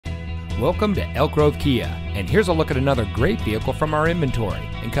Welcome to Elk Grove Kia, and here's a look at another great vehicle from our inventory,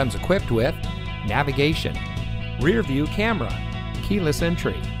 and comes equipped with navigation, rear view camera, keyless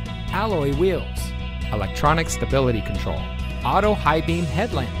entry, alloy wheels, electronic stability control, auto high beam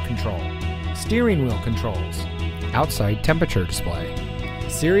headlamp control, steering wheel controls, outside temperature display,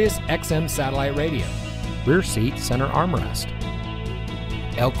 Sirius XM satellite radio, rear seat center armrest.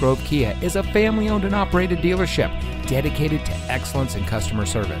 Elk Grove Kia is a family-owned and operated dealership dedicated to excellence in customer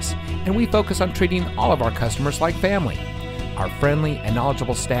service, and we focus on treating all of our customers like family. Our friendly and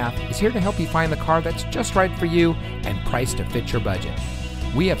knowledgeable staff is here to help you find the car that's just right for you and priced to fit your budget.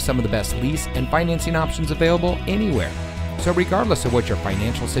 We have some of the best lease and financing options available anywhere. So regardless of what your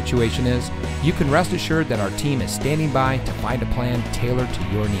financial situation is, you can rest assured that our team is standing by to find a plan tailored to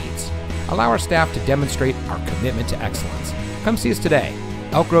your needs. Allow our staff to demonstrate our commitment to excellence. Come see us today.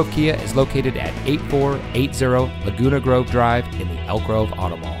 Elk Grove Kia is located at 8480 Laguna Grove Drive in the Elk Grove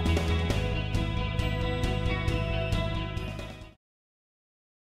Auto Mall.